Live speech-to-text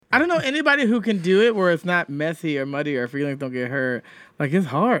I don't know anybody who can do it where it's not messy or muddy or feelings don't get hurt. Like, it's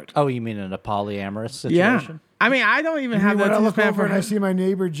hard. Oh, you mean in a polyamorous situation? Yeah. I mean, I don't even have that. When I look over and I see my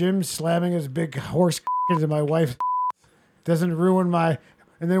neighbor Jim slamming his big horse into my wife, doesn't ruin my.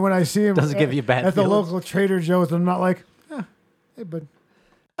 And then when I see him Doesn't give you bad at the feelings. local Trader Joe's, I'm not like, hey, bud.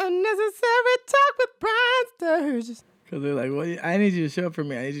 Unnecessary talk with Brian Sturges. Because they're like, well, I need you to show up for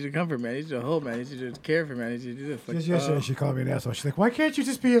me. I need you to comfort me. I need you to hold me. I need you to care for me. I need you to do this. Like, Just yesterday, she called me an asshole. She's like, why can't you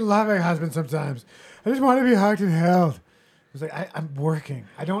just be a loving husband sometimes? I just want to be hugged and held. I was like, I'm working.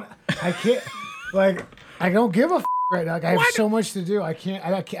 I can't, like, I don't give a right now. Like, I have so much to do. I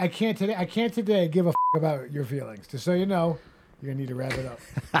can't today give a about your feelings. Just so you know, you're going to need to wrap it up.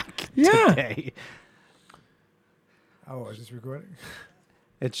 yeah. Today. Oh, is this recording?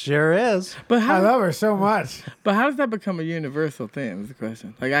 It sure is. But I love her so much. But how does that become a universal thing? Is the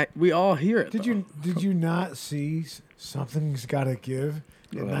question. Like, we all hear it. Did you not see Something's Gotta Give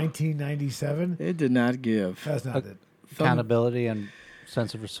in 1997? It did not give. That's not it. Accountability and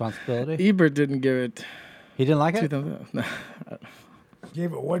sense of responsibility. Ebert didn't give it. He didn't like it? No.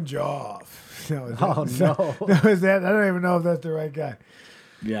 Gave it one jaw off. No, Oh, no. That was that. I don't even know if that's the right guy.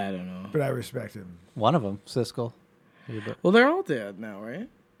 Yeah, I don't know. But I respect him. One of them, Siskel. Ebert. Well, they're all dead now, right?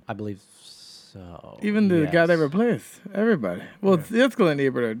 I believe so. Even the guy they yes. replaced. Everybody. Well, Siskel and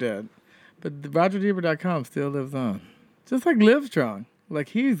Ebert are dead. But RogerEbert.com still lives on. Just like Livestrong. Like,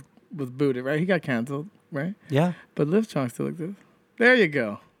 he was booted, right? He got canceled, right? Yeah. But Livestrong still exists. There you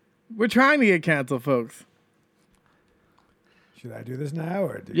go. We're trying to get canceled, folks. Should I do this now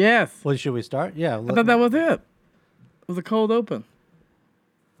or? Yes. Well, should we start? Yeah. I thought that was it. It was a cold open.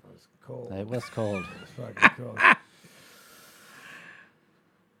 It was cold. It was cold. It was fucking cold.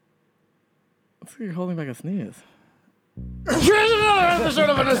 Looks like you're holding back a sneeze. Here's another episode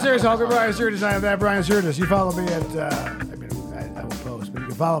of UnNecessary Talk with Brian Sturges. I am that Brian Sturges. You follow me at, I will post, but you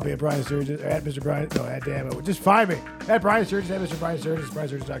can follow me at Brian Sturges, or at Mr. Brian, no, at damn it. Just find me at Brian Sturges, at Mr. Brian Sturges,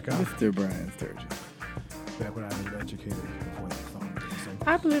 BrianSturges.com. Mr. Brian Sturges. Back when I was educated before the phone.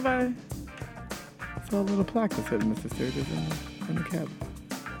 I believe I saw a little plaque that said Mr. Sturges in the cabin.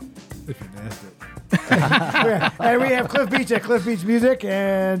 If you missed it. Yeah. And we have Cliff Beach at Cliff Beach Music,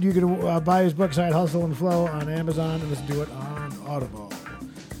 and you can buy his book, Side Hustle and Flow, on Amazon and listen to it on Audible.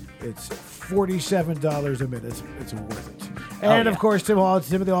 It's $47 a minute. It's worth it. And, of course, Tim Hall,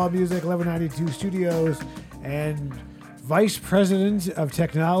 Timothy Hall Music, 1192 Studios, and Vice President of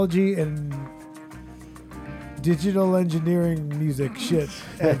Technology and Digital Engineering Music shit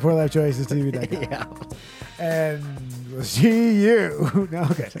at PoorLifeChoicesTV.com. Yeah. And we'll see you. No,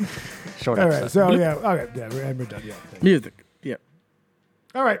 okay. Short All episode. right. So, yeah. Okay. Yeah, we're done. Yeah. Music. Yep.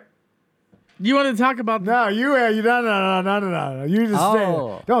 All right. You wanted to talk about... No, you no. You just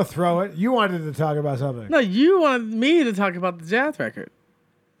Oh. say, don't throw it. You wanted to talk about something. No, you wanted me to talk about the jazz record.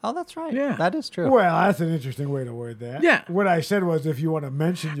 Oh, that's right. Yeah. That is true. Well, that's an interesting way to word that. Yeah. What I said was if you want to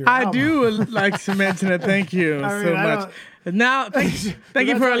mention your I album. do like to mention it. Thank you I so mean, I much. Now, thank you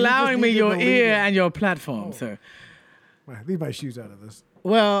That's for why you allowing just me need to your believe ear it. and your platform, sir. Leave my shoes out of this.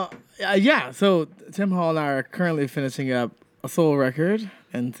 Well, yeah. So Tim Hall and I are currently finishing up a soul record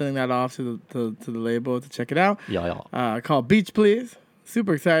and sending that off to the label to check it out. Yeah. Called Beach Please.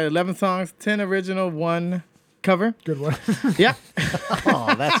 Super excited. 11 songs, 10 original, 1 cover. Good one. Yep.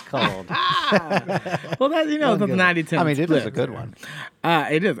 Oh, that's cold. Well, that it's a 90-10 I mean, it split. is a good one.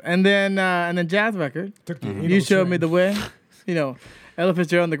 It is. And then jazz record. Took the You showed me the way. Ella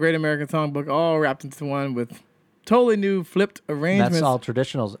Fitzgerald and the Great American Songbook all wrapped into one with totally new flipped arrangements. That's all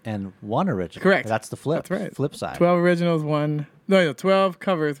traditionals and 1 original. Correct. That's the flip. That's right. Flip side. 12 originals, 12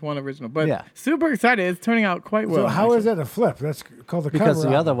 covers, 1 original. But Yeah. super excited. It's turning out quite well. So how is that a flip? That's called the cover Because the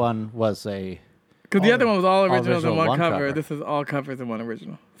album. other one was a... Because the other one was all originals and original, 1 one cover. cover. This is all covers and 1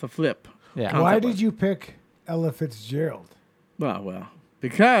 original. It's a flip. Yeah. Concept Why art. did you pick Ella Fitzgerald? Well,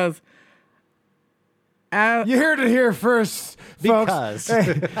 because... You heard it here first, folks. Because.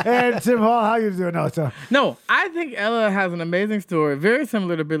 And Tim Hall, how you doing? No, I think Ella has an amazing story, very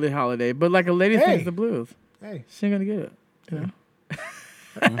similar to Billie Holiday, but like a lady Hey. sings the blues. Hey. She ain't gonna get it, you know.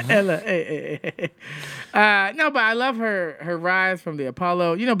 Ella, hey. No, but I love her rise from the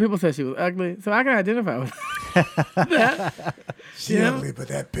Apollo. People said she was ugly, so I can identify with that. She's ugly, but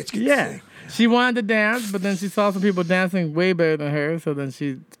that bitch can Yeah, sing. she wanted to dance, but then she saw some people dancing way better than her, so then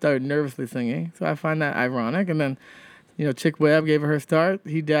she started nervously singing. So I find that ironic. And then, Chick Webb gave her start.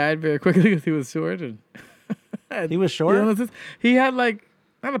 He died very quickly because he was short. And He was short? He had not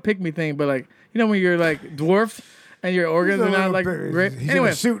a pick-me thing, but when you're dwarfed and your organs are not great. He's Anyway,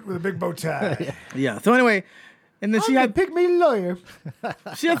 in a suit with a big bow tie. yeah. So anyway, And then I'm the pick me lawyer.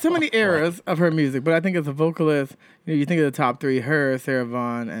 she had so many eras of her music, but I think as a vocalist, you think of the top three: her, Sarah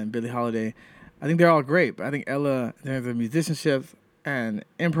Vaughan, and Billie Holiday. I think they're all great, but I think Ella, in terms of musicianships and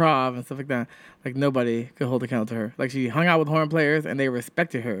improv and stuff like that, like nobody could hold a candle to her. Like she hung out with horn players, and they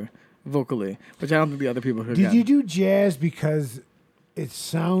respected her vocally, which I don't think the other people could. Did you do jazz because it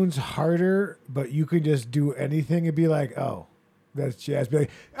sounds harder, but you could just do anything and be like, oh, that's jazz. Be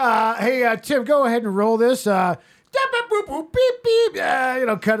like, hey, Tim, go ahead and roll this. Beep, beep,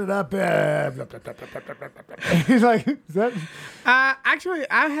 cut it up. He's like, is that? Actually,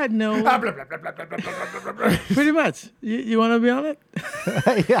 I had no. Pretty much. You want to be on it?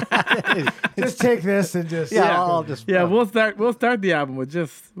 Just take this and just. Yeah, I'll just. Yeah, we'll start the album with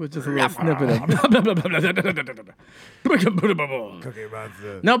just a little snippet of.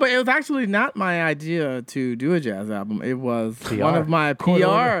 No, but it was actually not my idea to do a jazz album. It was one of my PR.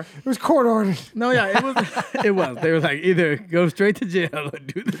 It was court ordered. No, yeah, it was. It was. They were like, either go straight to jail or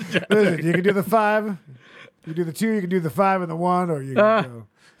do the jazz. Listen, you can do the 5, you can do the 2, you can do the 5 and the 1, or you can go.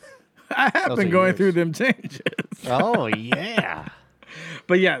 I have been going through them changes. Oh yeah.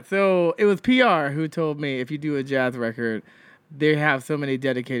 But yeah, so it was PR who told me if you do a jazz record, they have so many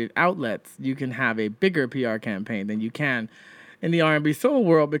dedicated outlets, you can have a bigger PR campaign than you can in the R&B soul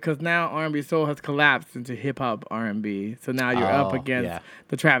world, because now R&B soul has collapsed into hip hop R&B. So now you're up against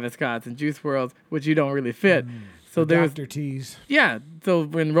the Travis Scotts and Juice WRLDs, which you don't really fit. So there's Dr. T's. Yeah. So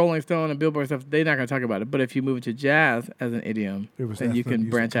when Rolling Stone and Billboard stuff, they're not going to talk about it. But if you move it to jazz as an idiom, then you can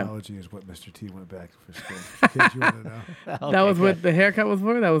branch out. Ethnomusicology is what Mr. T went back for school. In case you want to know. That was what the haircut was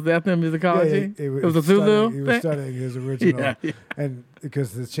for? That was the ethnomusicology? Yeah, it was a Zulu He was studying his original. Yeah. And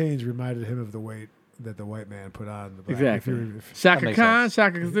because the change reminded him of the weight that the white man put on the black. Exactly. Shaka Khan,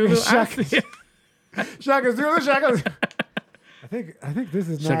 Shaka Zulu. Shaka Zulu, Shaka Zulu. I think this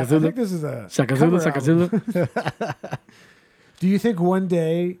is not. Shaka Zulu. I think this is a Shaka Zulu, cover Shaka album. Zulu. Do you think one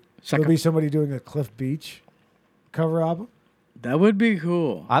day Shaka. there'll be somebody doing a Cliff Beach cover album? That would be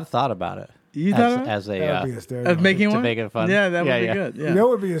cool. I've thought about it. You thought about it? as a That would be hysterical. As making to one? make it fun. Yeah, that would be Yeah. good. Yeah. You know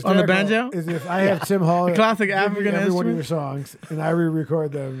what would be hysterical? On the banjo? Is if I have Tim Hall Classic give me African every one of your instrument. songs and I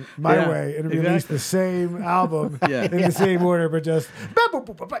re-record them my Yeah, way and release exactly. the same album Yeah. in the same order, but just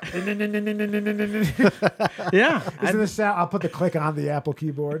Yeah. Isn't the sound? I'll put the click on the Apple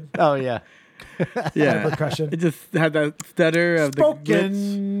keyboard. Oh yeah. Yeah. Percussion. It just had that stutter of the glitch.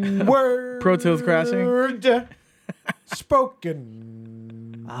 Spoken word. Pro Tools crashing.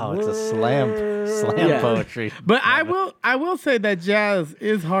 Spoken. Oh, it's a slam Yeah. poetry. But I will say that jazz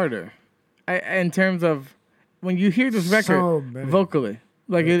is harder, in terms of when you hear this record So many. vocally.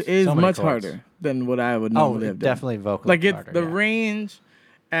 Like it is So many much chords. harder than what I would Oh, normally have done. definitely vocal. Like it's harder, the yeah. range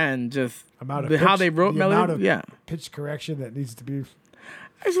and just Amount of how pitch- they wrote the amount melody. of Yeah, pitch correction that needs to be.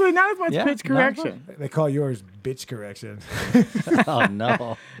 actually not as much Yeah, pitch not correction. They call yours bitch correction. Oh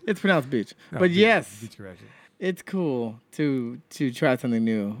no. It's pronounced beach, No, but bitch- yes, bitch correction. it's cool to try something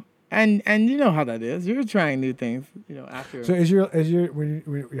new. And you know how that is. You're trying new things, after. So is your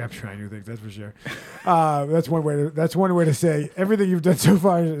I'm trying new things, that's for sure. That's one way to say everything you've done so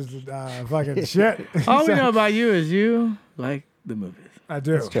far is fucking shit. All we know about you is you like the movies. I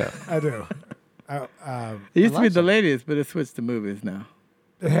do. That's true. I do. It used to be like the ladies, but it switched to movies now.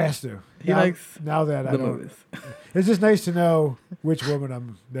 It has to. He now, likes now that I the don't. movies. It's just nice to know which woman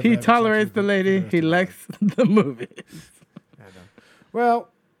I'm. Never He having sex tolerates with the for lady. rest He of my likes the movies. I know. Well,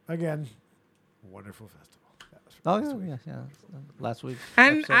 again, wonderful festival. That was Oh last yeah, week. yeah. Last week.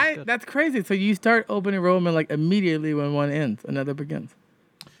 And episode was good. that's crazy. So you start open enrollment like immediately when one ends, another begins.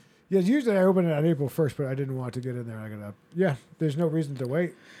 Yeah, usually I open it on April 1st, but I didn't want to get in there. There's no reason to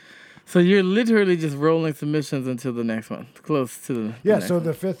wait. So you're literally just rolling submissions until the next one, close to the Yeah, next so one.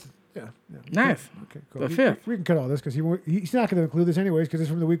 the 5th. Yeah. Nice. Okay, cool. The We- 5th. We can cut all this because he's not going to include this anyways because it's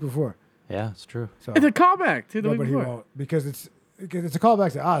from the week before. Yeah, it's true. So It's a callback to the no, week but he before. won't because it's a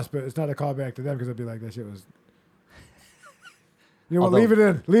callback to us, but it's not a callback to them because it'd be like that shit was. You know what? Although- Leave it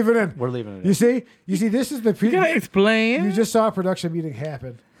in. Leave it in. We're leaving it. You see, this is the. You gotta explain. You just saw a production meeting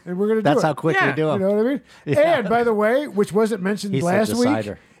happen, and we're gonna do That's it. how quick Yeah. we do You them. know what I mean? Yeah. And by the way, which wasn't mentioned He's the last week,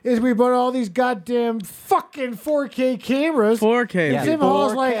 decider. is we bought all these goddamn fucking 4K cameras. 4K. Yeah. Tim people.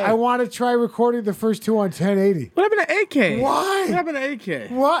 Hall's like, 4K. I want to try recording the first two on 1080. What happened to 8K? Why? What happened to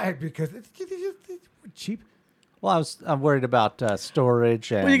 8K? Why? Because it's cheap. Well, I'm worried about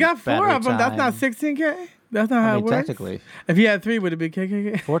storage and. Well, you got 4 battery of them. That's not time. 16K. That's not how I it mean, works. technically, If you had 3, would it be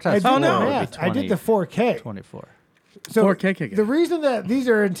KKK? 4 I times did Oh, 4 the no. would be math. I did 20, the 4K. 24. So 4K. the reason that these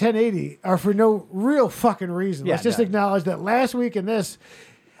are in 1080 are for no real fucking reason. Yeah, Let's just no. acknowledge that last week in this,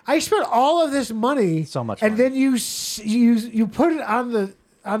 I spent all of this money. So much and money. then you put it on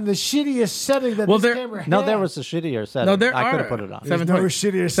on the shittiest setting that Well, this there- camera had. No, there was a shittier setting. No, there I could are. have put it on. There's no 720.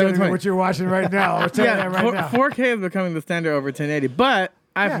 shittier setting than 720. what you're watching right now. I'll tell you Yeah, that right now. 4K is becoming the standard over 1080. But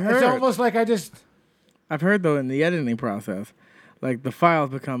I've Yeah, heard, it's almost like I just. I've heard though in the editing process, like the files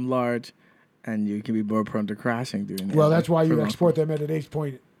become large, and you can be more prone to crashing doing that. Well, that's why you For export them at an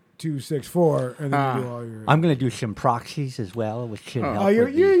 8.264, and then you do all your. I'm going to do some proxies as well, which should help. Oh, you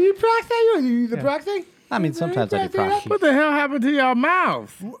with the- you proxy? You the proxy? I mean, sometimes I do proxies. What the hell happened to y'all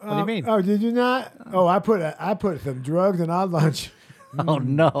mouths? What do you mean? Oh, did you not? Oh, I put some drugs in our lunch. Oh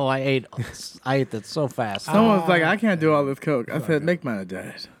no, I ate that so fast. Someone's like, I can't do all this coke. I said, make mine a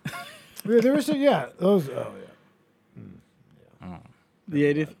diet. There was some, those. Oh yeah. The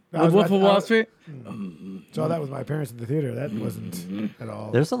 80s. I The was Wolf about- of I Wall was- Street. Saw that with my parents at the theater. That wasn't at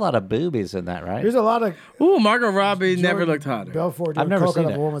all. There's a lot of boobies in that, right? There's a lot of. Ooh, Margot Robbie never Jordan looked hotter. Belfort I've doing never coke seen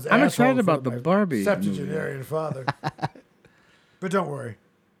on a it. woman's I'm excited asshole about for the my Barbie septuagenarian father. But don't worry,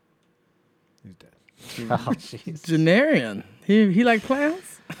 he's dead. Oh, jeez. Genarian. He liked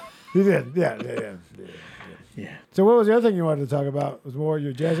plants? He did. Yeah. Yeah. So what was the other thing you wanted to talk about? Was more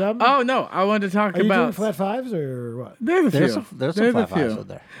your jazz album? Oh, no. I wanted to talk Are you doing about... flat fives or what? There's a There's few. some, there's some flat fives in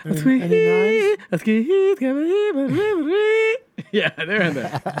there. Yeah, they're in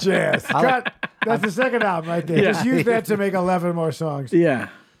there. Jazz. Cut. That's the second album right there. Yeah. Just use that to make 11 more songs. Yeah.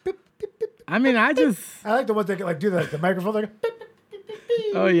 I mean, I just... I like the ones that can, like do the microphone. Like,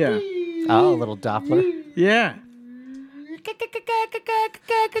 Oh, yeah. Oh, a little Doppler. Yeah.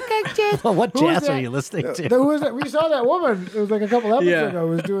 Well, what Who was jazz are that? you listening to? Who was it? We saw that woman. It was like a couple episodes Yeah. ago.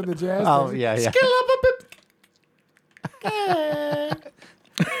 Who was doing the jazz. Oh, thing. yeah.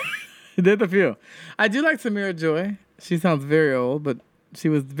 There's a few. I do like Samira Joy. She sounds very old, but she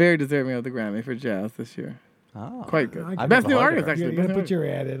was very deserving of the Grammy for jazz this year. Oh. Quite good. I've Best never new heard artist, of her. actually. You gotta Best new put your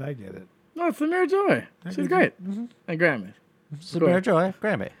ad in. I get it. No, it's Samira Joy. She's great. And Grammy. Samira Joy,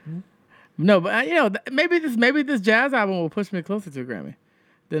 Grammy. No, but maybe this jazz album will push me closer to a Grammy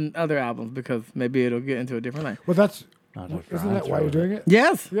than other albums because maybe it'll get into a different lane. Well, that's No, no, isn't that why you're doing it?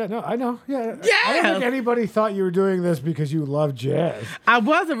 Yes, Yeah, no, I know. Yeah, I don't Yes! think anybody thought you were doing this because you love jazz. I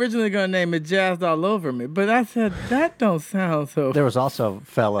was originally going to name it "Jazzed All Over Me," but I said that don't sound so. There was also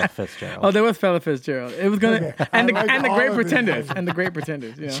Fella Fitzgerald. Oh, there was Fella Fitzgerald. It was gonna Okay. and the I like and the all Great of these Pretenders names. and the Great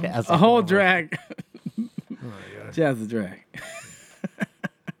Pretenders. You know, Jazz a all whole over. drag. Jazz is drag.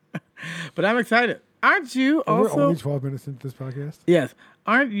 But I'm excited. Aren't you We're also? only 12 minutes into this podcast. Yes.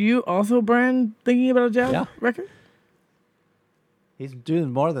 Aren't you also, Brian, thinking about a jazz Yeah. record? He's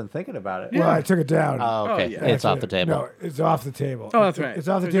doing more than thinking about it. Well, I took it down. Oh, okay. yeah. It's off the table. No, it's off the table. Oh, that's right. It's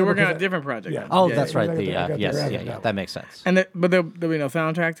off the So table. You're working on a 'cause different project. yeah. then. Oh, Yeah, that's yeah. right. I got The the graphic yes, novel. that makes sense. And but there'll be no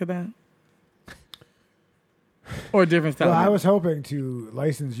soundtrack to that, or a different style. Well, I was hoping to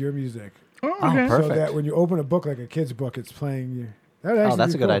license your music Oh, Oh, okay. perfect. so that when you open a book like a kid's book, it's playing you. That would actually Oh,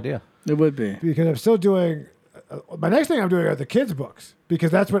 that's be a good cool. idea. It would be. Because I'm still doing. My next thing I'm doing are the kids' books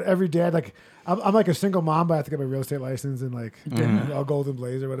because that's what every dad like. I'm like a single mom, but I have to get my real estate license and like Mm-hmm. a golden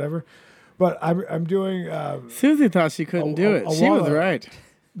blaze or whatever. But I'm doing Susie thought she couldn't do it. a She was wall of- right. a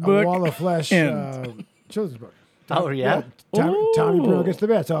Book Wall of Flesh end. children's book. Oh, yeah? Tommy Ooh. Bruno gets the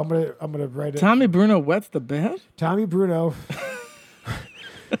best, so I'm gonna write it. Tommy Bruno wets the bed. Tommy Bruno,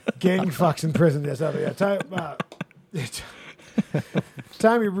 gang fucks in prison. Yes,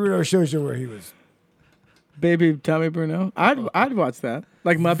 Tommy Bruno shows you where he was Baby Tommy Bruno. I'd watch that.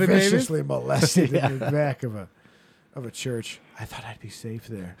 Like Muppet Babies. viciously molested in the back of a church. I thought I'd be safe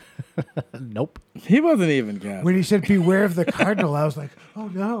there. Nope. He wasn't even, guys. When he said "Beware of the cardinal," I was like, "Oh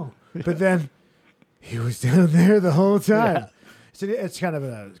no!" But then he was down there the whole time. Yeah. So it's kind of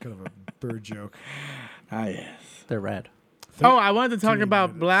a bird joke. Ah, yes. They're red. Oh, I wanted to talk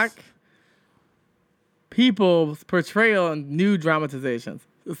about minutes. black people's portrayal in new dramatizations.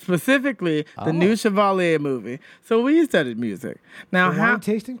 Specifically, the new Chevalier movie. So we studied music. Now, The how? wine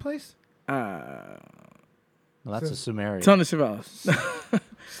tasting place. Well, that's a Sumerian. Tony Chevalier.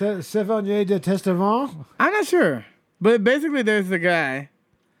 Sevigné de Testavant. I'm not sure. But basically, there's a guy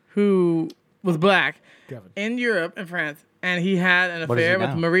who was black Kevin. in Europe, in France, and he had an What is he affair with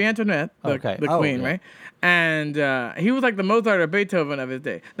now? Marie Antoinette, the Okay. the Oh, queen, yeah. right? And he was like the Mozart or Beethoven of his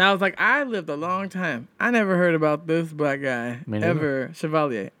day. Now, I was like, I lived a long time. I never heard about this black guy Me neither. ever,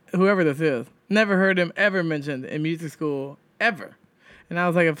 Chevalier, whoever this is. Never heard him ever mentioned in music school, ever. And I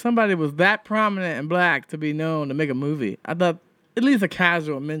was like, if somebody was that prominent and black to be known to make a movie, I thought at least a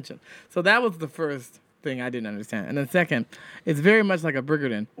casual mention. So that was the first thing I didn't understand. And then second, it's very much like a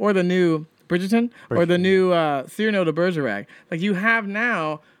Bridgerton or the new Bridgerton or the new Cyrano de Bergerac. Like you have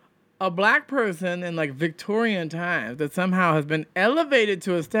now a black person in like Victorian times that somehow has been elevated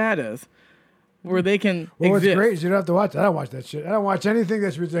to a status where they can Well, what's exist. great is you don't have to watch. I don't watch that shit. I don't watch anything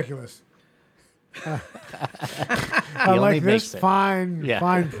that's ridiculous. I only like makes this it. fine Yeah,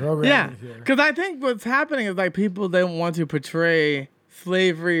 programming here. because I think what's happening is like people don't want to portray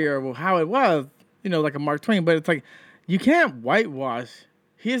slavery or how it was, like a Mark Twain. But it's like you can't whitewash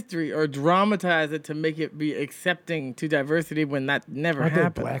history or dramatize it to make it be accepting to diversity when that never Aren't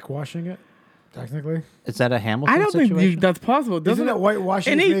happened. they blackwashing it? Technically, Is that a Hamilton I don't situation? think that's possible. isn't Doesn't it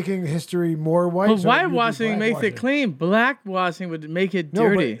whitewashing is making history more white? But so whitewashing you'd be makes it blackwashing. clean. Blackwashing would make it No,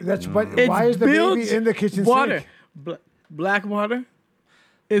 dirty. but that's but It's why is the built baby in the kitchen water. sink? Black water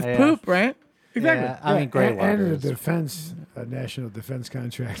is Yeah. poop, right? Exactly. Yeah, I mean, gray and, water. and a is- defense, a national defense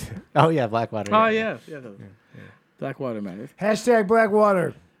contract. Oh yeah, Blackwater. Oh yeah. yes. Black water matters. Hashtag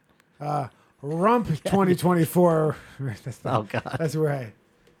Blackwater. Rump 2024. That's Oh god. That's right.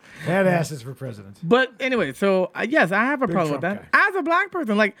 Badasses for president. But anyway, so yes, I have a problem with Trump that. As a black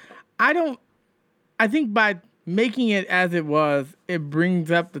person, like I think by making it as it was, it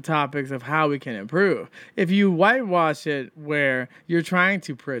brings up the topics of how we can improve. If you whitewash it where you're trying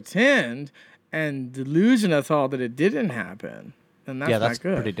to pretend and delusion us all that it didn't happen, then that's Yeah, not that's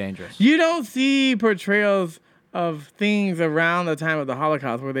good. pretty dangerous. You don't see portrayals of things around the time of the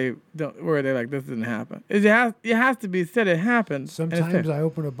Holocaust where they're like, this didn't happen. It has to be said it happened. and it's Sometimes there. I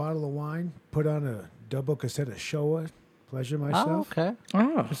open a bottle of wine, put on a double cassette of Showa, pleasure myself. Oh, okay.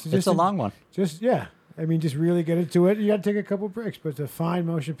 Oh. It's a long one. Just just really get into it. You got to take a couple breaks, but it's a fine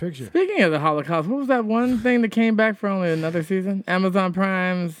motion picture. Speaking of the Holocaust, what was that one thing that came back for only another season? Amazon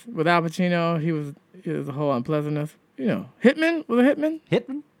Prime's with Al Pacino. He was a whole unpleasantness. Hitman? Was it Hitman?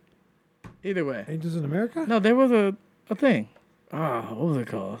 Hitman? Either way. Angels in America? No, there was a thing. What was it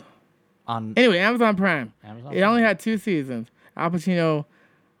called? On Anyway, Amazon Prime. Amazon? It only had 2 seasons. Al Pacino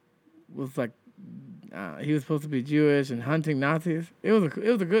was like, he was supposed to be Jewish and hunting Nazis. It was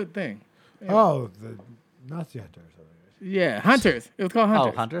a good thing. Oh, the Nazi hunter or something. Yeah, Hunters. It was called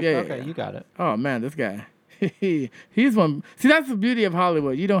Hunters. Oh, Hunter? Yeah, Okay, yeah. you got it. Oh man, this guy. He's one. See, that's the beauty of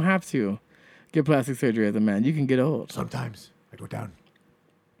Hollywood. You don't have to get plastic surgery as a man. You can get old. Sometimes I go down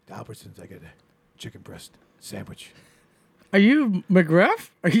to Albertsons, I get a chicken breast sandwich. Are you McGruff?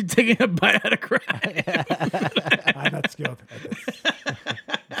 Are you taking a bite out of crab? I'm not skilled at this.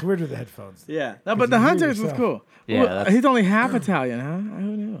 It's weird with the headphones. Yeah. No, but the you hear Hunters was yourself. cool. Yeah, Well, that's- he's only half Italian, huh?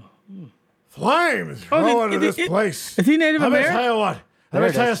 Who knew? Flames Oh, roll into is this it- place. Is he Native Let me American? tell you what. Let There me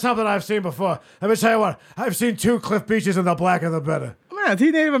it tell you is. something I've seen before. Let me tell you what. I've seen 2 Cliff Beaches, and the blacker the better. Man, is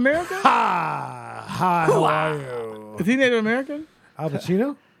he Native American? Hi, how are you? Is he Native American? Al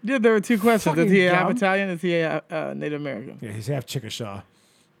Pacino? Yeah, there were 2 questions. Is Fucking he half dumb. Italian? Is he a Native American? Yeah, he's half Chickasaw.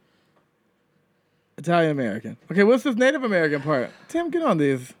 Italian American. Okay, what's this Native American part? Tim, get on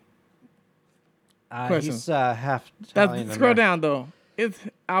these. Question. He's half Italian. Scroll down though. It's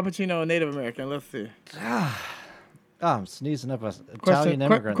Al Pacino, Native American. Let's see. Oh, I'm sneezing up. Italian Question,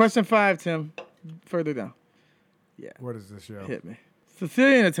 immigrants. question 5, Tim. Further down. What is this show? Hit me.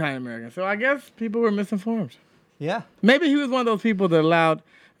 Sicilian Italian American. So I guess people were misinformed. Yeah. Maybe he was one of those people that allowed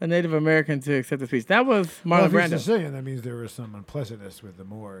a Native American to accept the speech. That was Well, Marlon if he's Brando. Sicilian, that means there was some unpleasantness with the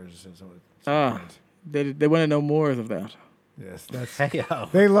Moors. And so Ah, they want to know more of that. yes, that's. Hey, yo.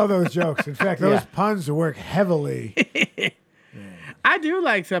 They love those jokes. In fact, those Yeah. puns work heavily. I do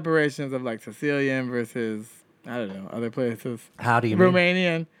like separations of like Sicilian versus, I don't know, other places. How do you mean?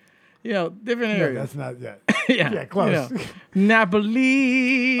 Romanian. Different No, areas. that's not yet. yeah, Yeah, close.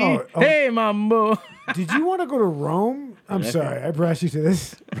 Napoli. Oh. Hey, mambo. Did you want to go to Rome? I'm sorry, I brought you to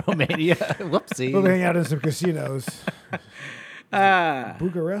this. Romania. Whoopsie. We'll hang out in some casinos.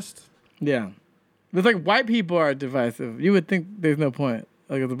 Bucharest? Yeah. It's like white people are divisive. You would think there's no point.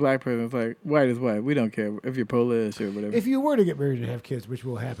 Like as a black person, it's like white is white. We don't care if you're Polish or whatever. If you were to get married and have kids, which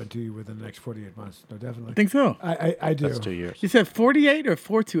will happen to you within the next 48 months, no, definitely. I think so. I do. That's 2 years. You said 48 or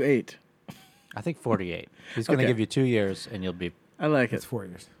 4 to 8? I think 48. He's going to Okay. give you 2 years, and you'll be I like It's it. 4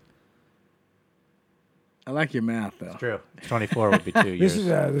 years. I like your math though. true. 24 would be 2 years.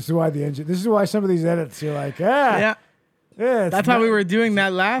 This is why the engine. This is why some of these edits you're like, yeah. It's That's how we ni- were doing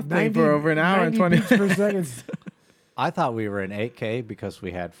that last thing for over an hour and 20 beats per second. I thought we were in 8K because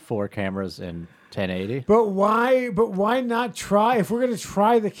we had 4 cameras in 1080. But why not try? If we're gonna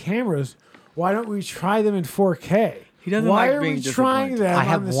try the cameras, why don't we try them in 4K? He doesn't why like are being we trying disappointed. them I on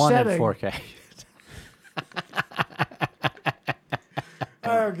have the one setting? in 4K.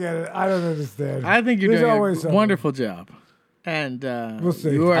 I don't get it. I don't understand. I think you're There's doing always a something. wonderful job. And We'll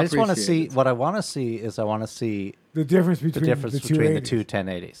see. you are I just want to see, appreciated. what I want to see is I want to see The difference the between difference the between the 280s. two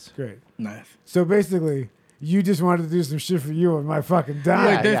 1080s. Great. Nice. So basically, you just wanted to do some shit for you on my fucking dime.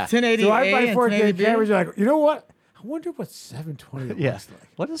 Like there's yeah. 1080 So I buy and 4K 1080B. cameras. You're like, you know what? I wonder what 720 Yeah. looks like.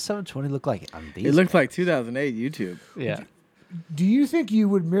 What does 720 look like on these? It looks guys? like 2008 YouTube. Yeah. Do you think you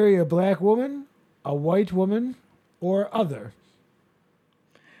would marry a black woman, a white woman, or other?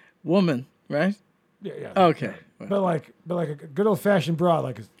 Woman, right? Yeah. Okay. But like a good old fashioned broad,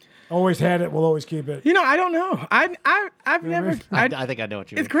 like always had it, will always keep it. You know, I don't know. I've never. I think I know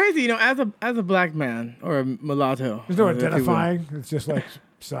what you mean. It's crazy, you know, as a black man or a mulatto. There's no if you will. identifying. It's just like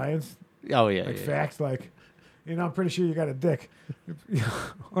science, Oh, yeah. like yeah. facts. Like, I'm pretty sure you got a dick,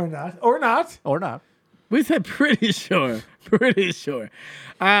 or not, or not. Or not. We said pretty sure. Pretty sure.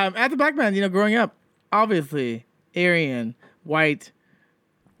 As a black man, you know, growing up, obviously, Aryan, white,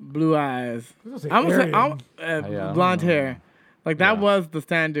 blue eyes. I was I'm gonna say gonna say Yeah. blonde hair. Like that Yeah. was the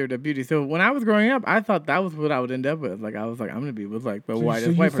standard of beauty. So when I was growing up, I thought that was what I would end up with. Like I was like, I'm gonna be with like the whitest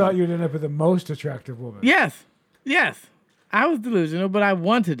So you white thought person. you'd end up with the most attractive woman. Yes. I was delusional, but I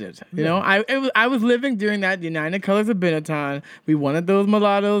wanted it. You know, I was living during that United Colors of Benetton. We wanted those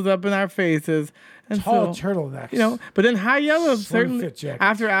mulattoes up in our faces. And Tall so, turtlenecks. you know, but then high yellow Slim certainly fit jackets.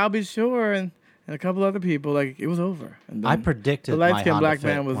 after Albie Shore and a couple other people, like it was over. And I then predicted the my light-skinned Honda black Fit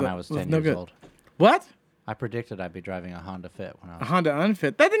man when I was 10 no years good. old. What? I predicted I'd be driving a Honda Fit when I A was. Honda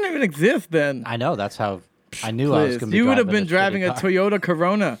Unfit? That didn't even exist then. I know. That's how I knew I was Please. going to be You would have driving been driving a shitty car. Toyota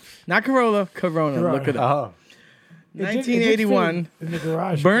Corona, not Corolla, Corona. Look it up. Oh. It did fit 1981. in the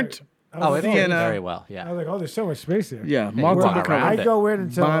garage. Burnt. Oh, it Sienna. did very well. I Yeah. was like, oh, there's so much space here. Yeah, you multiple walk around colors. I it. go in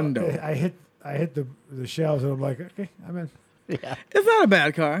until Bondo. I hit the shelves and I'm like, okay, I'm in. Yeah. It's not a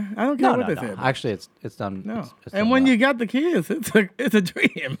bad car. I don't care No, what no, they say. no. Actually, it's done. No. It's And done when well. you got the keys, it's a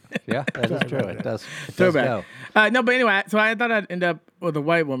dream. Yeah, that is true. about It does. It does Throwback. go. No, but anyway, so I thought I'd end up with a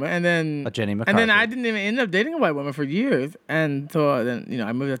white woman, and then A Jenny and then McCarthy. I didn't even end up dating a white woman for years, and so then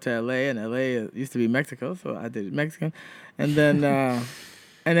I moved up to LA, and LA used to be Mexico, so I dated Mexican, and then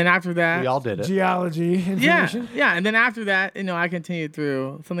after that, We all did it. Geology yeah, information. yeah, and then after that, I continued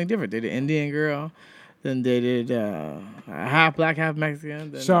through something different. Dated an Indian girl, then dated half black, half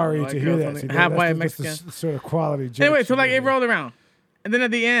Mexican. Then Sorry white to girl, hear that. something- See, half that's white the Mexican. sort of quality. jokes Anyway, so you like do it here. rolled around, and then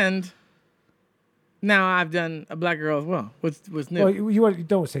at the end, now I've done a black girl as well, which was new. Well, you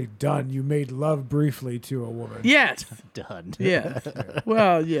don't say done. You made love briefly to a woman. Yes, Done. yes.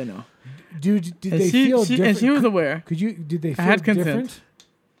 Well, Did And they she, feel she different? and she was aware. Did they feel had consent. different?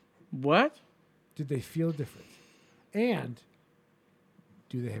 What? Did they feel different? And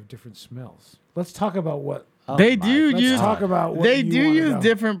do they have different smells? Let's talk about what. Oh They my do Let's use. talk about what They you do wanna use know.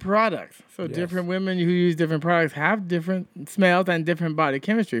 different products. So Yes. different women who use different products have different smells and different body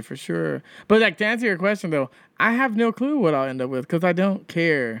chemistry for sure. But like to answer your question though, I have no clue what I'll end up with because I don't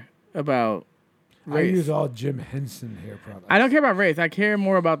care about I race. use all Jim Henson hair products. I don't care about race. I care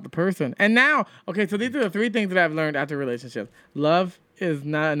more about the person. And now, okay, so these are the three things that I've learned after relationships. Love is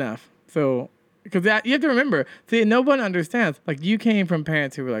not enough. So, because you have to remember, see, no one understands. Like, you came from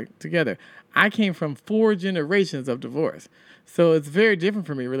parents who were, like, together. I came from 4 generations of divorce. So it's very different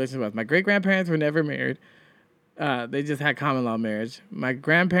for me, relationship-wise. My great-grandparents were never married. They just had common law marriage. My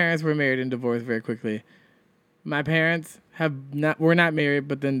grandparents were married and divorced very quickly. My parents were not married,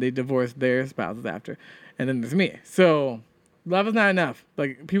 but then they divorced their spouses after. And then there's me. So love is not enough.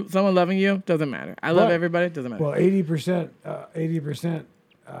 Like someone loving you doesn't matter. I love But- everybody, doesn't matter. Well, 80%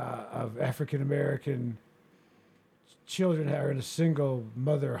 of African American children are in a single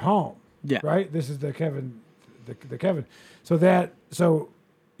mother home. Yeah. Right. This is the Kevin. So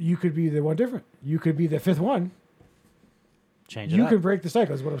you could be the one different. You could be the fifth one. Change it You up. can break the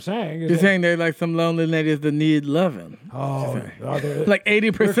cycle. Is what I'm saying. You're saying they're like some lonely ladies that need loving. They're- Like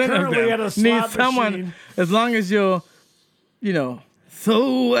 80% They're of currently them at a need slot someone. machine. As long as you'll,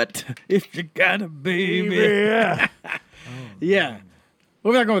 so what if you got a baby? yeah. Yeah.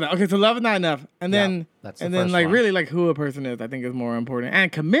 Where was I going with that? Okay, so love is not enough. And Yeah, then that's the and then first like one. really like who a person is, I think is more important.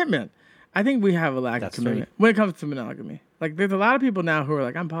 And commitment. I think we have a lack That's of commitment when it comes to monogamy. Like there's a lot of people now who are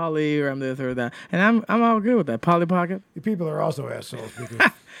like, I'm poly or I'm this or that. And I'm all good with that. Poly pocket. People are also assholes because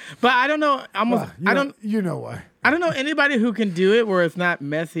But I don't know almost you know why. I don't know anybody who can do it where it's not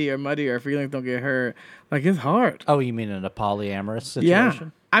messy or muddy or feelings don't get hurt. Like it's hard. Oh, you mean in a polyamorous Yeah.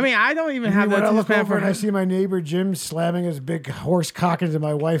 situation? I mean, I don't even have When that I to look span over for and I see my neighbor Jim slamming his big horse cock into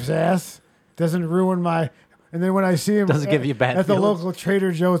my wife's ass, doesn't ruin my. And then when I see him Doesn't give you bad at the feelings? local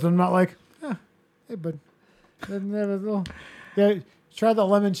Trader Joe's, I'm not like, hey, bud, yeah, try the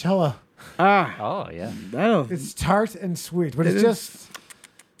limoncello. Oh, yeah. that'll It's tart and sweet, but It it's is. just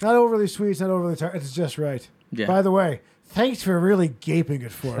not overly sweet. It's not overly tart. It's just right. Yeah. By the way, thanks for really gaping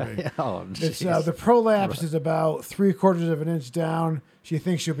it for me. Oh, It's jeez. the prolapse is about 3/4 of an inch down. She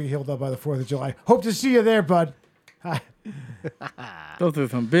thinks she'll be healed up by the 4th of July. Hope to see you there, bud. Hi. those are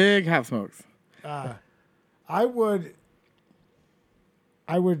some big half smokes. I would.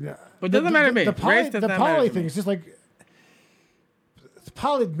 But it doesn't matter to me. The Race does the not poly matter to thing me. is just like the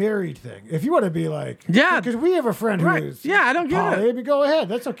poly married thing. If you want to be like, Yeah. because we have a friend Right. who's Yeah, I don't get poly. it. I mean, go ahead,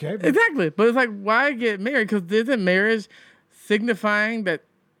 that's okay. But Exactly. But it's like, why get married? Because isn't marriage signifying that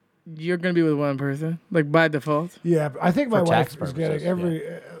you're going to be with one person, like by default? yeah, but I think my For wife tax is getting purposes,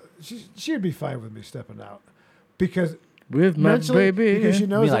 every. She'd be fine with me stepping out because With my mentally, baby. because she You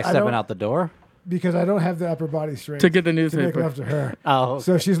knows mean that like I stepping don't, out the door? because I don't have the upper body strength to get the to make newspaper. love to her. Oh,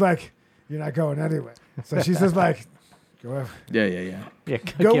 So she's like, "You're not going anyway." So she says like, "Go Yeah. yeah,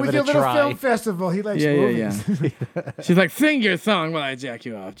 go give with it your a little try. film festival." He likes Yeah, movies. yeah. She's like, sing your song while I jack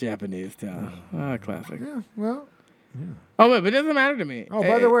you off. Japanese style. Ah, classic. Yeah, well. Oh, wait, but it doesn't matter to me. Oh,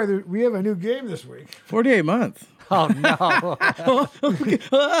 by the way, we have a new game this week. 48 months. Oh no!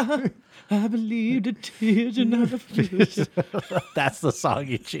 I believe the tears are not a future. That's the song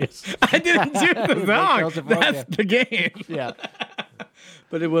you choose. I didn't choose the song. Joseph That's Rogan. the game. Yeah.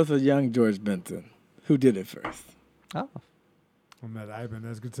 But it was a young George Benson who did it first. Oh. On that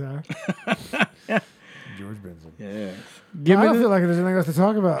Ibanez guitar. George Benson. Yeah. I Give me don't the, feel like there's anything else to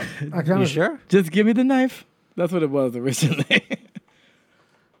talk about. I kind You of sure? just give me the knife. That's what it was originally.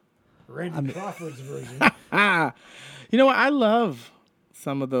 Randy Crawford's version. You know what? I love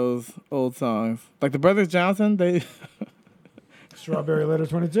some of those old songs. Like the Brothers Johnson, they... Strawberry Letter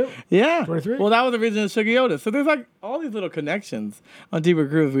 22. Yeah. 23? Well, that was the original Sugar Yoda. So there's like all these little connections on Deeper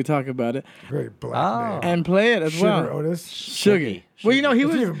Grooves. We talk about it Very black Oh. name. and play it as Sugar well. Otis. Sugar. Well, you know, he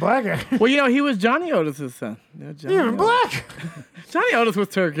It's was... even blacker. Well, you know, he was Johnny Otis's son. Yeah, Johnny even Otis. black. Johnny Otis was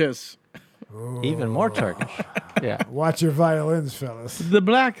Turkish. Even more Turkish. Yeah. Watch your violins, fellas. The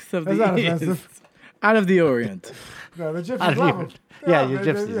blacks of That's the not East. offensive. Out of the Orient. No, the I gypsies don't love even- them. yeah, you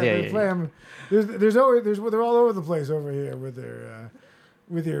gypsies, They yeah. play 'em. There's always they're all over the place over here with their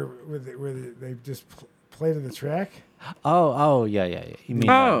they just play to the track. Oh, yeah. You mean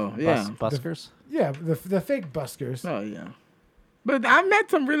buskers? Yeah, the fake buskers. Oh, yeah. But I met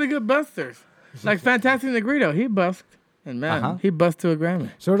some really good busters. Like Fantastic Negrito. He busked. And man, he bust to a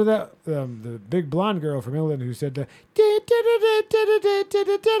Grammy. So did that the big blonde girl from England who said the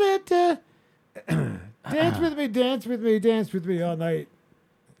dance with me all night.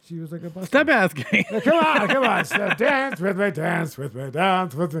 She was like a buster. Stop asking. Now, come on, step, dance with me, dance with me,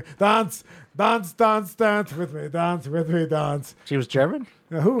 dance with me, dance with me, dance with me, dance. She was German?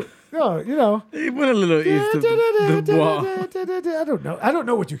 Now, who? No, you know. He went a little east of the wall. I don't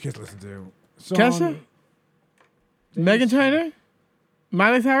know what you kids listen to. Kesha? Megan Trainor?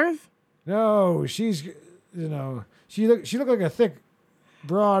 Miley Cyrus? No, she's she looked like a thick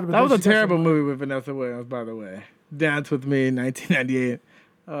broad. But That was then a she got terrible some- movie with Vanessa Williams, by the way. Dance with Me, 1998.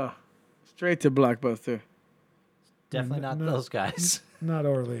 Oh, straight to Blockbuster. Definitely not those guys. Not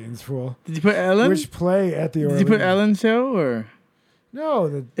Orleans, fool. Did you put Ellen? Which play at the Did Orleans? you put Ellen show or No,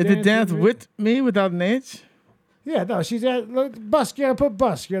 is it Dance with Me without an H? Yeah, no, she's at look, busk. You gotta put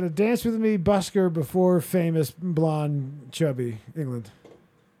busk. You gotta dance with me, busker before famous blonde, chubby England.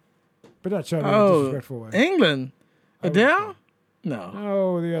 But not chubby in a Oh, disrespectful way. England. Adele? No.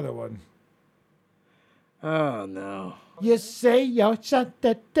 Oh, the other one. Oh no. You say yo shut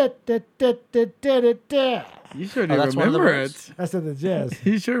da da da da da da da. You sure do that's one of the remember words. it. That's at the jazz.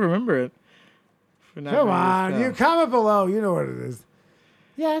 You sure remember it. For not Come being on, yourself. you comment below. You know what it is.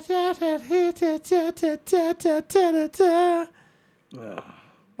 Yeah, da da da da da da da da da.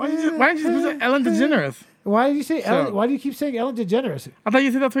 Why did you just put Ellen DeGeneres? Why do you say Ellen? So- Why do you keep saying Ellen DeGeneres? I thought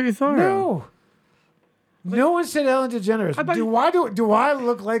you said that's where you saw her. No. No one said Ellen DeGeneres. I thought Do I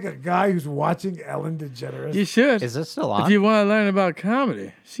look like a guy who's watching Ellen DeGeneres? You should. Is this still on? If you want to learn about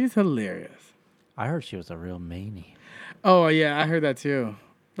comedy, she's hilarious. I heard she was a real manie. Oh yeah, I heard that too.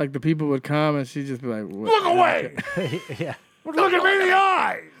 Like the people would come and she'd just be like, what? Look away! Yeah. Look at me in the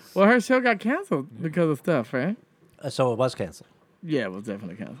eyes! Well, her show got canceled because of stuff, right? So it was canceled. Yeah, it was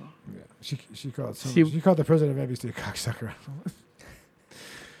definitely canceled. She called She- she called the president of NBC a cocksucker.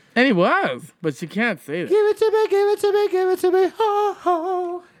 And he was, but she can't say that. Give it to me, give it to me, give it to me, ho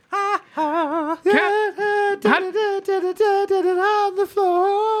ho. Ha ha. On the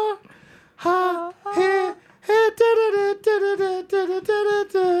floor. Ha here.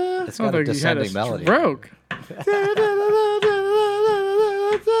 It's Sounds got a like you had a descending melody. stroke.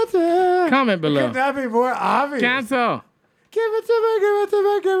 Comment below. Could that be more obvious? Cancel. Give it to me, give it to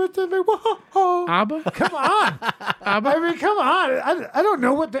me, give it to me. Whoa. Abba? Come on. Abba? I mean, come on. I don't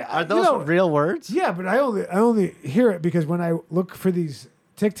know what Are those real words? Yeah, but I only hear it because when I look for these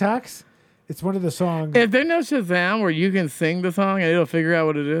TikToks, it's one of the songs. If they know Shazam where you can sing the song and it'll figure out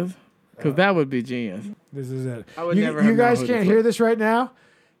what it is, because that would be genius. This is it. I would you never you have known guys who can't this hear was. this right now.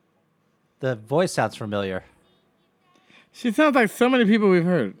 The voice sounds familiar. She sounds like so many people we've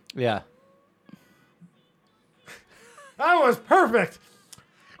heard. Yeah. That was perfect.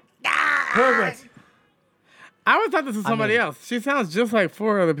 Perfect. I always thought this was somebody mean- else. She sounds just like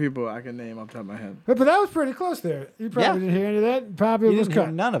 4 other people I can name off the top of my head. But that was pretty close there. You probably Yeah. didn't hear any of that. Probably You was didn't hear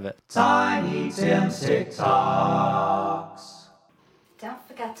cut. none of it. Don't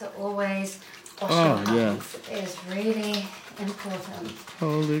forget to always wash your hands. It is really important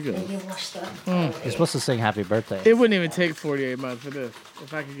Holy that good. you wash them. You're supposed to sing happy birthday. It wouldn't even take 48 months for this.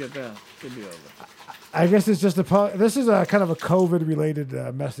 If I could get that, it'd be over. I guess it's just this is a kind of a COVID-related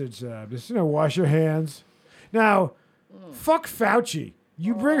message. Just, wash your hands. Now, fuck Fauci.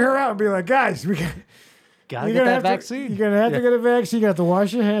 You bring her out and be like, guys, Gotta you're get gonna that have vaccine. you're going to have to get a vaccine. You got to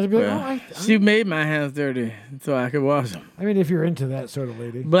wash your hands. And be like, Yeah. I She made my hands dirty so I could wash them. mean, if you're into that sort of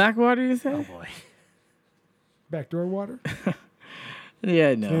lady. Black water, you say? Oh boy. Backdoor water?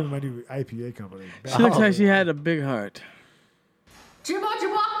 Yeah, Name no. of my new IPA company. She looks like she had a big heart. 直播直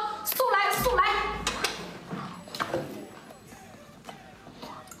播，速来速来。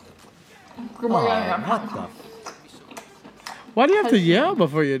 What the? Why do you have to yell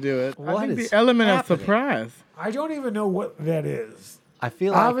before you do it? I What think is the element happening? of surprise. I don't even know what that is. I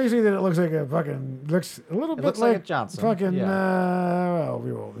feel like Obviously, that it looks like a fucking looks a little bit looks like a like Johnson, Fucking yeah. well,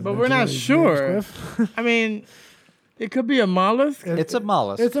 we will. But we're not sure. I mean, it could be a mollusk. it's a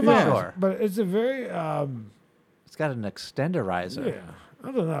mollusk. It's a for mollusk, sure. but it's a very It's got an extenderizer. yeah.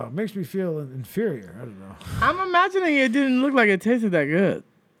 I don't know. It makes me feel inferior. I don't know. I'm imagining it didn't look like it tasted that good.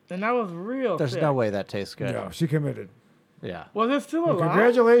 And that was real There's sick. no way that tastes good. No, she committed. Yeah. Was it still alive?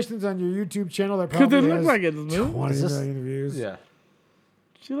 Congratulations on your YouTube channel. That Because probably it looked has like it moved. 20 Is this- million views. Yeah.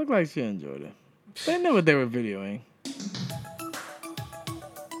 She looked like she enjoyed it. They knew what they were videoing.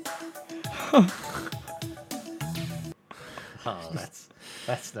 Oh,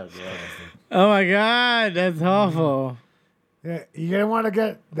 that's no good. Oh my God, that's awful. Yeah, you're gonna want to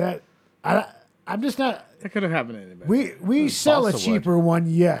get that. I'm just not. That could have happened to anybody. We sell a balsa wood. cheaper one,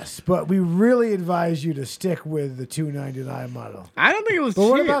 yes, but we really advise you to stick with the $299 model. I don't think it was But cheap.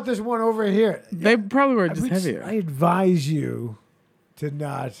 what about this one over here? They probably were just I heavier. advise you to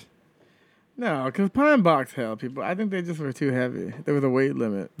not. No, because Pine Box held people. I think they just were too heavy. There was a weight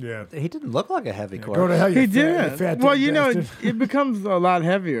limit. Yeah. He didn't look like a heavy corpse. Go to hell, you He fat, did. you fat Well, dick you know, bastard. it becomes a lot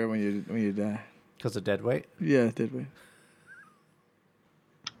heavier when you die. Because of dead weight. Yeah, did we?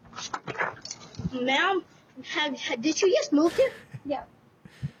 Ma'am, did you just move here? Yeah.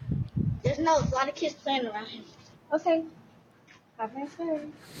 There's a lot of kids playing around here. Okay. Have a nice day.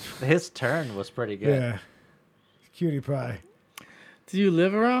 His turn was pretty good. Yeah. Cutie pie. Do you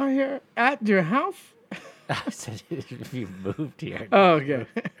live around here at your house? I said if you moved here. Oh, okay.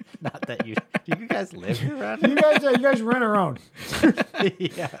 Not that you. Do you guys live here around You guys rent our own. here?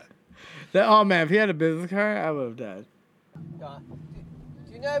 Yeah. Oh man, if he had a business card, I would have died.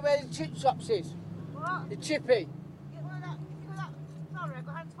 Do you know where the chip shops is? What? The chippy. Sorry, I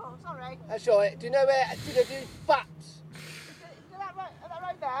got hands full. Sorry. That's all right. Do you know where do they do fats? Is that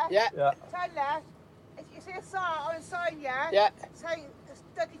right there? Yeah. Turn left. You see a sign on a sign, yeah? Yeah. Say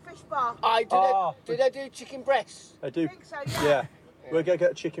Dirty Fish Bar. I do. Do they do chicken breasts? I do. I think so, yeah. Yeah. We're going to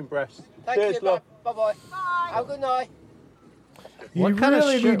get a chicken breast. Thank Cheers, you. love. Bye bye. Bye. Have a good night. You What kind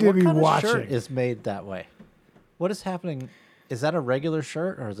really of shirt, need to what be kind watching. of shirt is made that way? What is happening? Is that a regular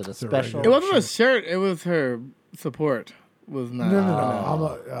shirt or is it a special? It wasn't a shirt. It was her support. Was not.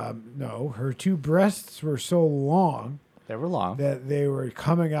 No. Her two breasts were so long They were long. that they were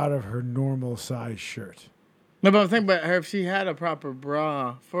coming out of her normal size shirt. No, but I'm saying, but her, if she had a proper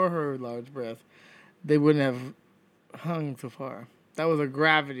bra for her large breast, they wouldn't have hung so far. That was a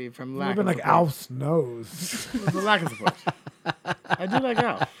gravity from It would lack have been of like support. Alf's nose. It was a lack of support. I do like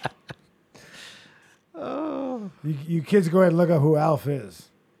Alf. You kids go ahead and look up who Alf is.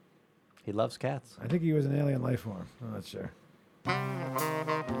 He loves cats. I think he was an alien life form. I'm not sure.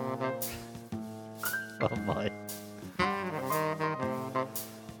 Oh boy.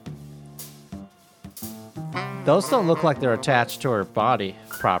 Those don't look like they're attached to her body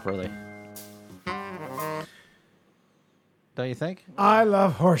properly. Don't you think? I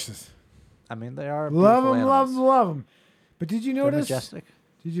love horses. I mean, they are Love beautiful them, love animals. them, love them. But did you They're notice? majestic.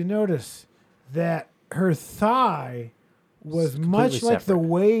 Did you notice that her thigh was It's much completely like the separate.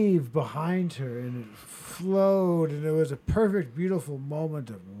 wave behind her, and it flowed, and it was a perfect, beautiful moment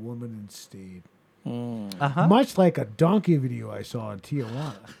of woman and steed. Uh-huh. Much like a donkey video I saw in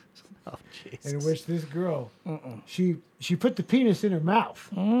Tijuana, Oh, Jesus. in which this girl, she put the penis in her mouth,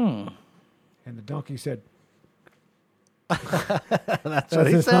 and the donkey said, That's "That's what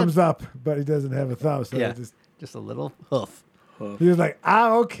he his said. thumbs up," but he doesn't have a thumb, so Yeah. it just Just a little hoof. He was like,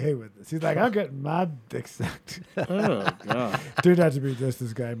 I'm okay with this. He's like, I'm getting my dick sucked. Oh, God. Turned out to be just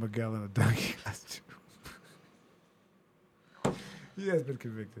this guy, Miguel, in a donkey costume. He has been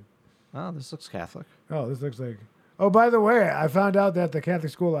convicted. Oh, this looks Catholic. Oh, this looks like... Oh, by the way, I found out that the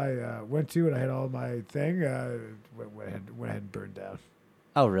Catholic school I went to and I had all my thing went ahead and burned down.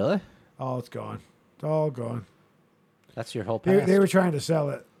 Oh, really? Oh, it's gone. It's all gone. That's your whole past? They were trying to sell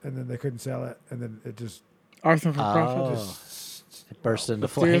it, and then they couldn't sell it, and then it just... Arson for profit. Oh. It burst into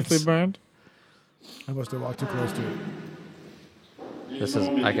Seriously flames. burned? I must have walked too close to it. This is.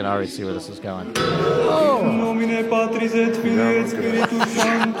 I can already see where this is going.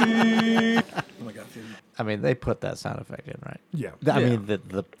 I mean, they put that sound effect in, right? Yeah. I mean,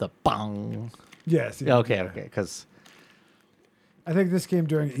 the bong. Yes. Yeah, okay, because I think this came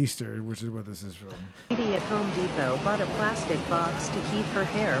during Easter, which is what this is from. Lady at Home Depot bought a plastic box to keep her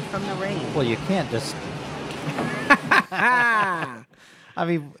hair from the rain. well, you can't just. I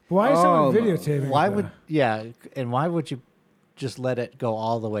mean, Why is someone videotaping? why it, would and why would you just let it go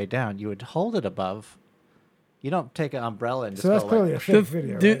all the way down? You would hold it above. You don't take an umbrella and just So that's go clearly like, a fake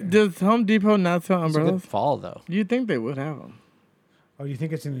video, right? Does Home Depot not sell it's a umbrellas? good fall though. You'd think they would have them. Oh, you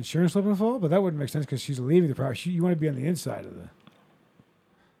think it's an insurance slip and fall? But that wouldn't make sense because she's leaving the property. You want to be on the inside of the...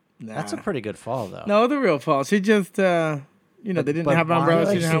 Nah. That's a pretty good fall though. No, the real fault. She just, they didn't but have why- umbrellas.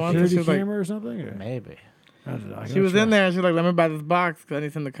 She Like didn't have one. So security she was like, camera or something? Or? Maybe. I don't know. I she gotta was in trust. there and she was like, let me buy this box because I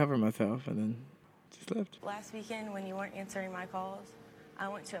need something to cover myself. And then she left. Last weekend, when you weren't answering my calls, I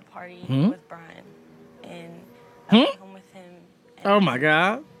went to a party with Brian, and I went home with him. And Oh, my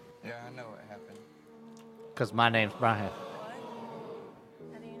God. Yeah, I know what happened. Because my name's Brian. What?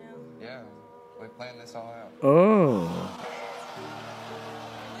 How do you know? Yeah, we planned this all out. Oh.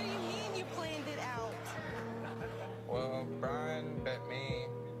 What do you mean you planned it out? Well, Brian bet me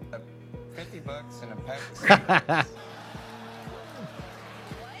 $50 and a pack of cigarettes.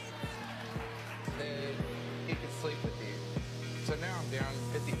 That he could sleep with you. So now I'm down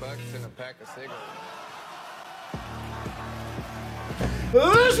 $50 and a pack of cigarettes.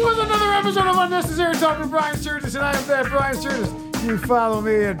 This was another episode of Unnecessary Talk with Brian Sturges, and I am that Brian Sturges. You follow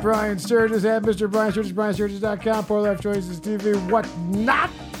me at Brian Sturges, at Mr. Brian Sturges, BrianSturges.com, Poor Life Choices TV, whatnot.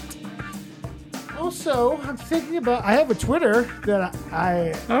 Also, I'm thinking about, I have a Twitter that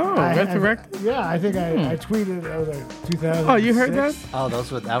I resurrected? Yeah, I think I tweeted, it was like 2000. Oh, you heard that? Oh, that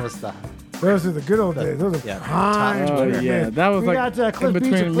was the. Those are the good old days. Those are prime Oh, Twitter yeah. days. That was we like got, Cliff in Beach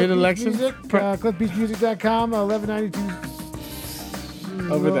between at Cliff Beach mid-elections. Music, CliffBeachMusic.com, 1192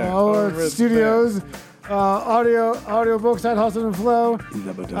 Over there. Our Over studios. Audio book site, Hustle and Flow.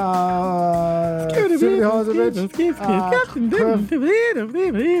 City Halls of Bitch.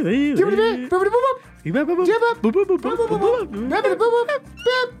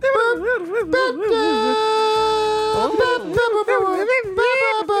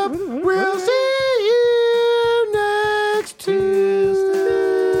 We'll see